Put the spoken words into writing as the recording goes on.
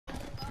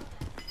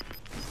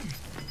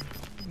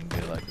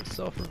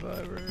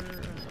Self-reviver,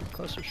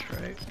 cluster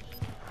strike.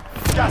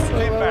 Gas is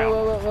inbound.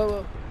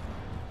 Whoa.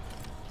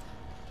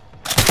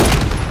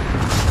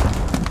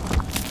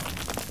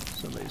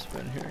 Somebody's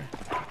been here.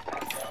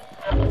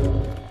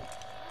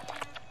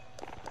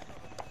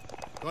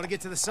 Gotta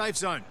get to the safe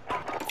zone.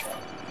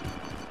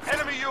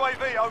 Enemy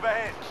UAV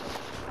overhead.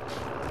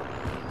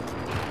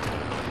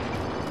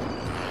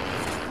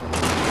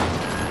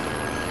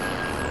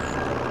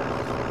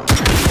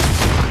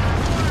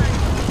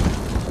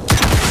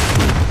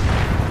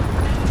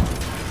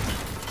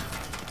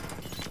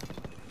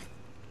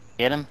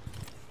 Get him.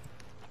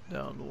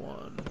 Down to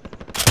one.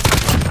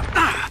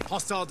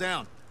 Hostile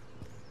down.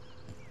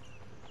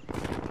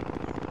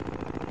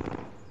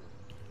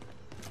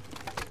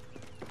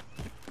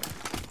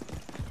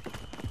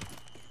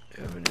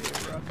 You have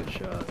any rocket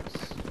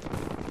shots?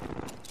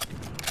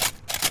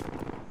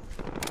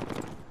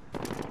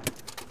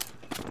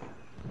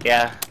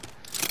 Yeah,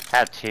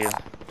 have two.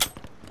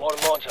 More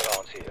launcher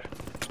rounds here.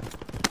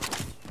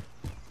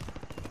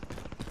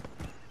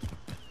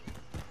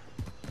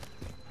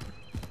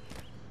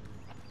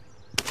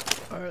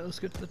 Alright, let's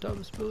get to the top of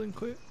this building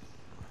quick.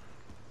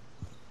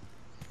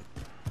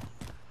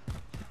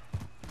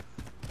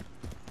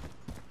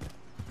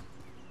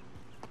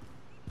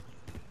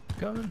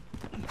 Coming.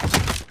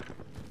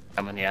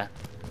 Coming, yeah.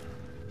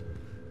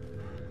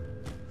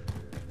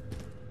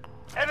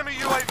 Enemy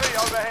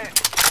UAV overhead.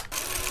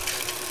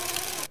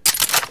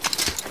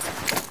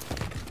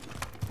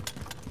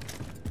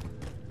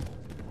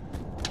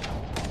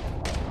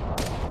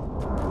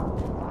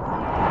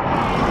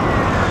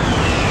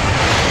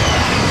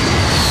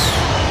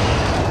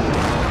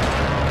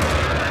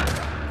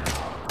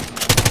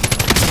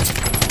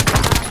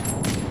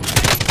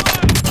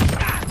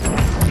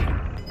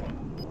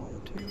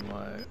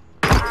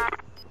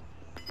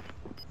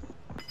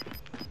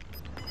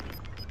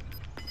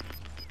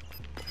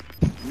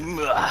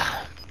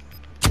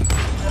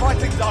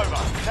 Fighting's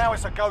over. Now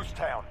it's a ghost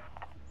town.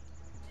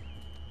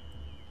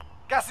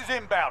 Gas is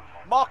inbound.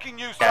 Marking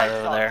new safe Guy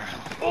zone. over there.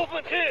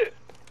 Movement here!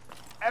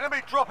 Enemy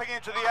dropping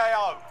into the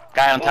AO.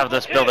 Guy on top of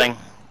this building.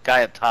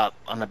 Guy up top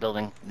on the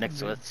building next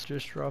to us.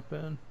 Just drop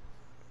in.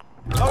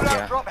 Loadout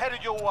Yeah. drop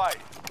headed your way.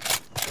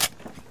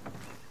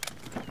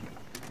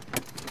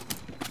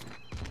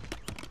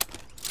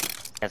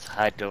 It's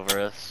hiked over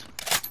us.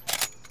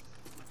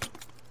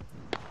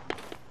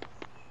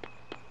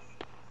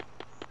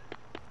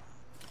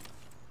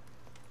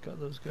 Got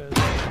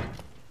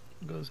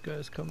those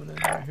guys coming in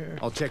right here.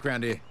 I'll check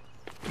round here.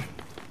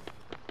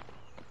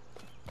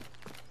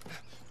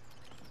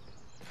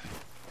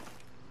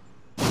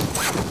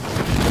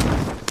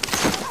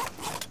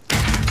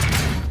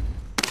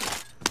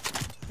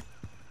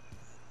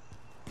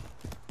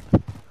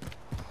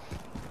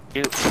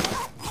 Shoot.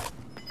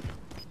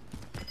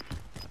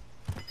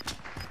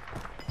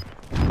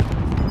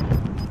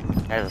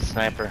 There's a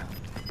sniper.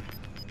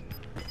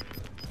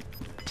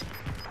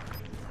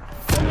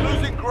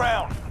 Losing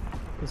ground.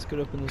 Let's get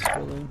up in this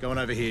building. Going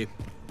over here.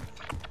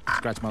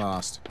 Scratch my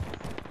last.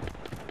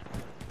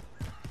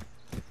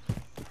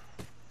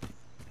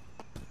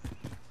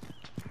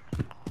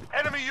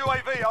 Enemy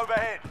UAV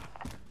overhead.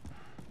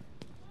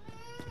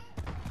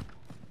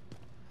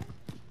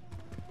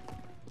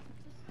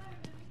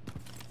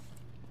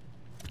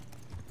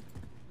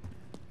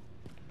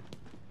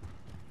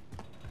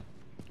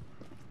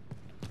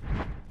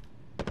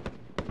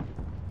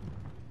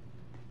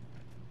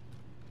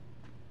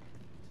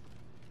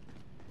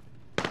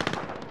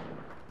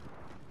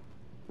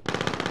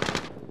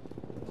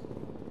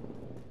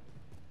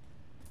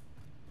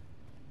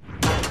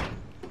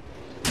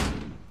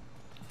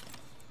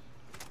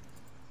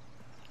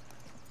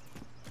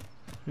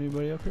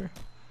 Anybody up here?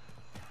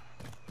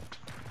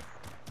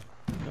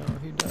 No,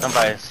 he died.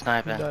 Somebody's He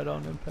sniping. died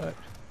on impact.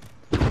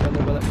 Down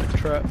there by that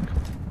truck.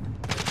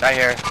 Right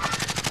here.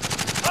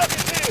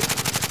 Target here!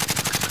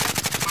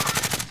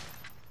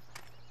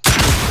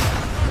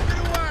 Get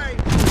away!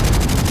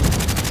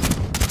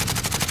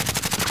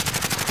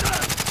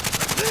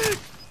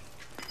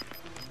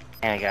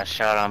 And he got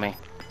shot on me.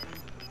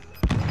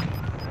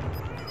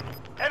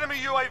 Enemy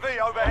UAV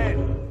overhead.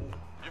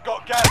 You've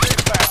got gas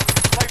inbound.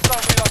 Safe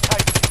zone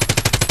relocated.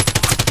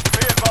 Be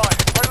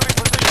advised, friendly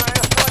precision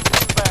airstrike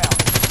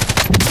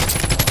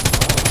inbound.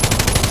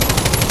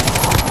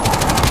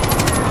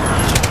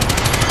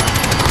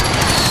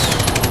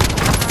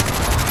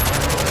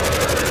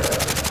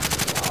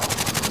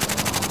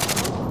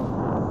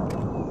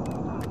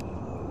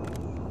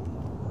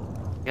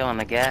 Feeling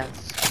the gas.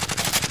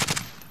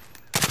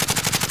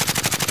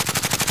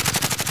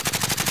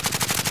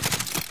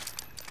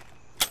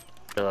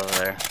 Still over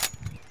there.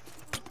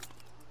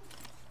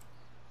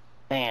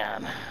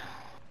 Man.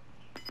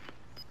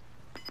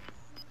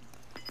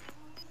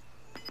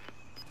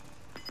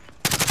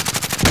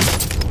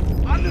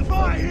 Under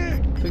fire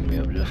here! Pick me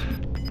up, just.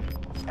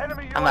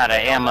 Enemy I'm out of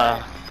UAV ammo.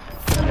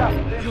 overhead. Gas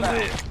is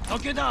inbound.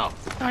 Don't get down!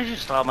 I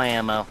just lost my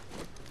ammo.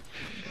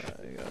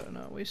 You gotta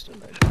not waste it.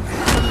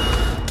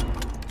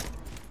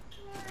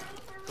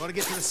 Gotta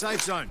get to the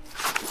safe zone.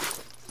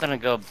 gonna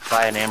go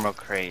buy an ammo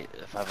crate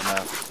if I have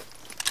enough.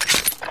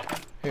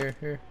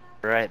 Here.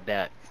 Right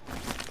back.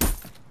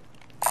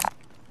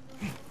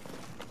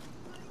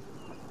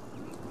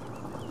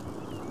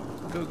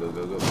 Go. Right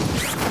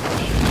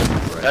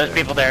There's there.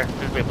 people there.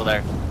 There's people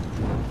there.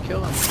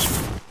 Kill him.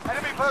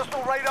 Enemy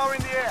personal radar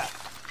in the air.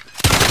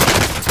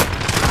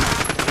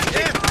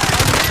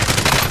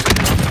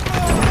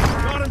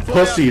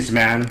 Pussies,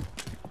 man.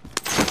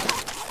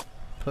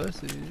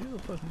 Pussies, you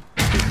fucking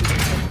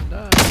pussies.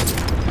 Die.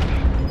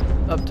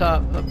 Up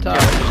top.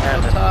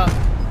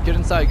 Get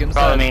inside.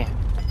 Follow me.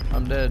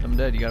 I'm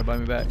dead. You gotta buy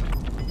me back.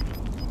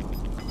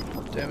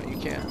 Damn it, you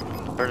can't.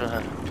 Where's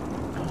the...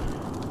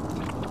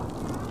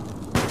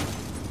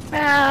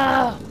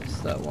 No! It's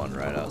that one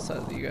right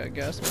outside. You got a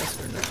gas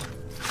mask or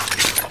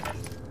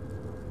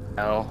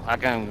no? No, I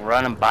can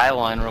run and buy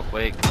one real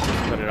quick.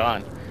 Put it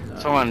on.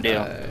 That's what I'm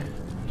gonna do.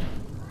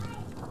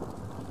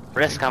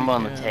 Risk I'm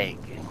willing to take.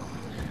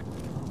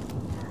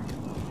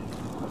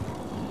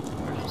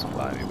 Or just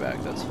buy me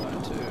back. That's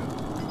fine too.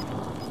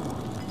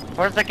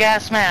 Where's the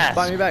gas mask?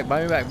 Buy me back.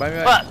 What?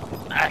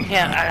 I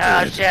can't.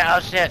 Oh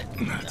shit.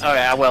 Alright,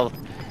 I will.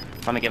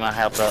 Let me get my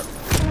health up.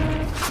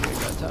 We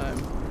got time.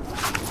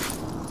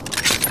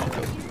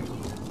 Go.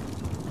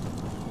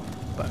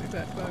 Buy me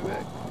back.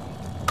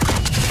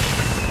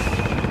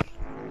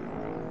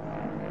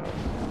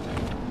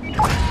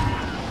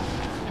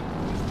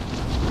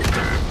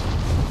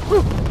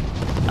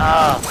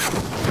 Oh.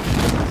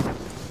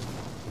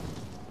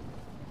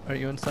 Are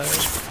you inside?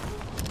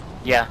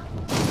 Yeah.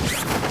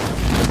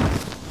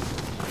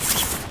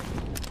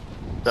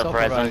 The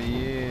Self-revive, present.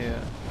 yeah.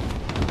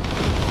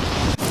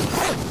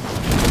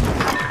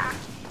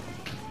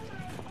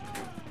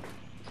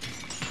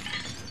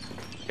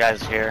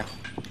 Guys here.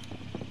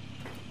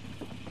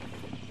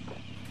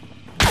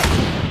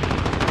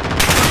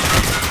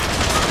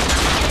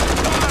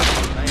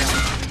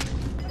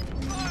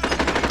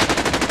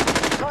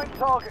 Nine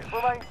targets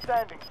remain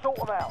standing. Sort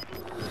them out.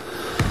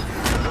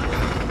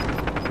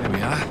 There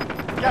we are.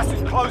 Gas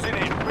is closing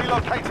in.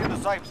 Relocating the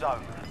safe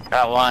zone.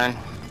 Got one.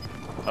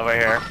 Over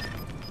here.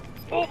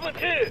 Movement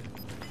here.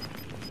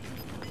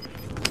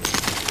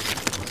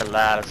 A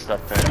lot of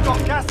stuff We've there.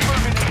 got gas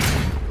moving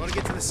in. Gotta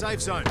get to the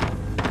safe zone.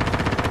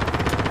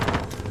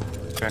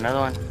 Is there another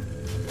one?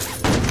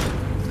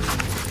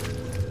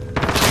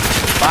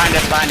 Find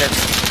us.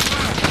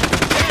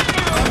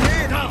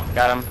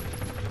 Got him.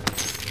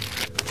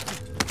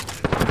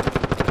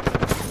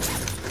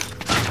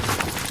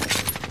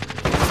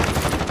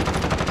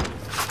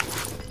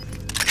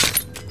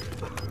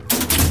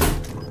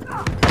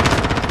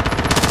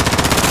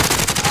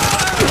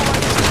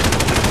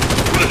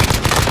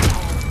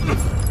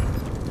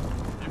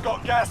 You've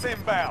got gas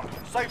inbound.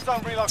 Safe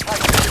zone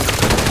relocated.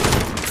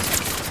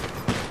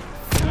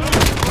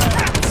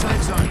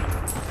 Safe zone.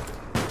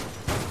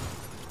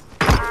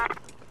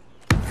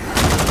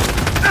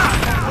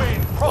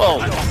 Win. Whoa.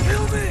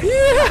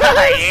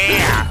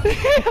 Yeah.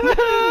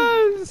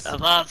 Yes!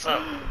 That's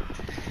awesome.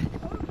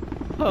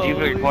 Did you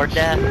Holy record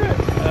that? shit.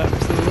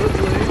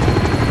 Absolutely.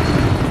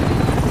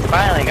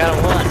 Finally got a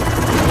win.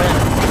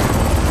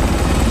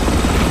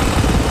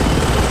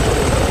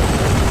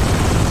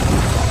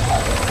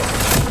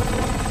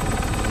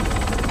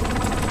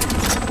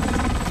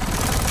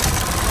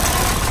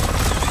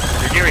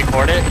 Did you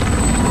record it?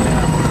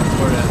 Yeah,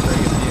 record it. So I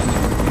get the ending.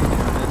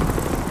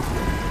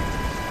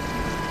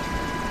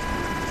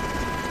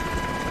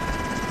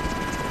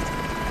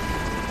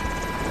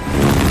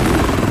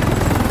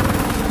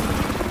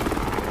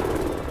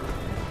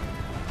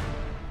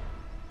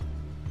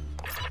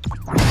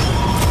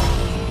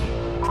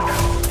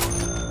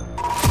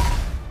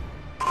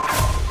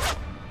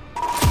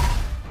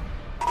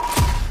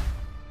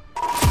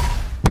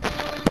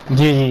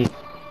 GG.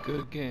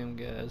 Good game,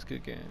 guys.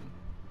 Good game.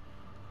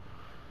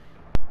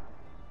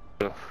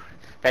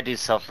 That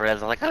dude's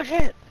self-res. I'm like, oh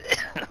shit.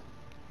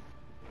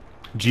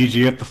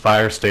 GG at the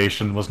fire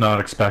station. Was not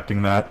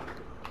expecting that.